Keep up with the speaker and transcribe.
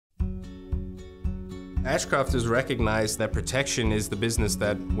Ashcroft has recognized that protection is the business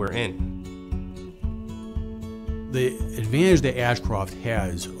that we're in. The advantage that Ashcroft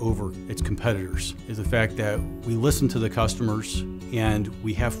has over its competitors is the fact that we listen to the customers and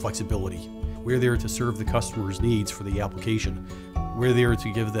we have flexibility. We're there to serve the customer's needs for the application. We're there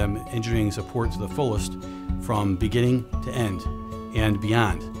to give them engineering support to the fullest from beginning to end and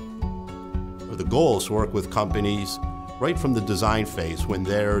beyond. The goal is to work with companies right from the design phase when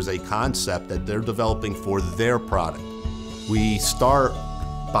there's a concept that they're developing for their product. We start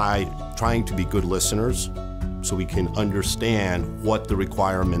by trying to be good listeners so we can understand what the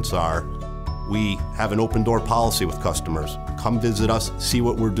requirements are. We have an open door policy with customers. Come visit us, see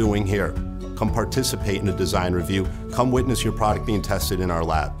what we're doing here. Come participate in a design review. Come witness your product being tested in our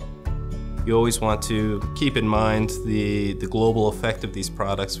lab. You always want to keep in mind the global effect of these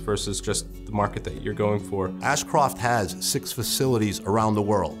products versus just the market that you're going for. Ashcroft has 6 facilities around the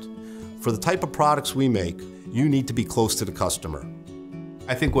world. For the type of products we make, you need to be close to the customer.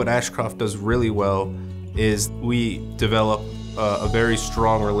 I think what Ashcroft does really well is we develop a very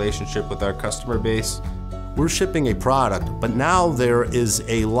strong relationship with our customer base. We're shipping a product, but now there is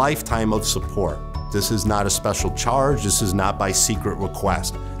a lifetime of support. This is not a special charge, this is not by secret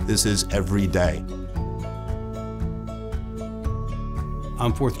request. This is every day.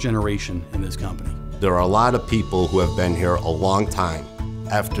 I'm 4th generation in this company. There are a lot of people who have been here a long time.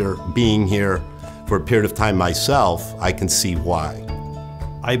 After being here for a period of time myself, I can see why.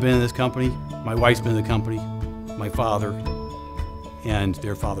 I've been in this company, my wife's been in the company, my father, and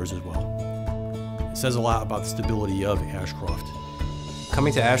their fathers as well. It says a lot about the stability of Ashcroft.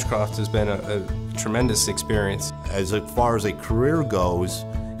 Coming to Ashcroft has been a tremendous experience. As far as a career goes,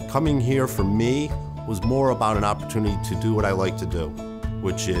 coming here for me was more about an opportunity to do what I like to do,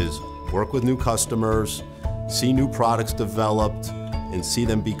 which is work with new customers, see new products developed, and see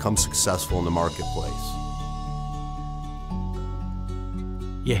them become successful in the marketplace.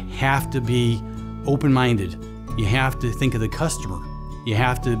 You have to be open-minded. You have to think of the customer. You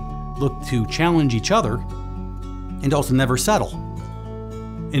have to look to challenge each other and also never settle.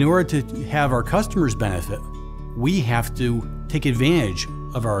 In order to have our customers benefit, we have to take advantage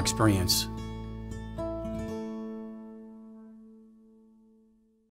of our experience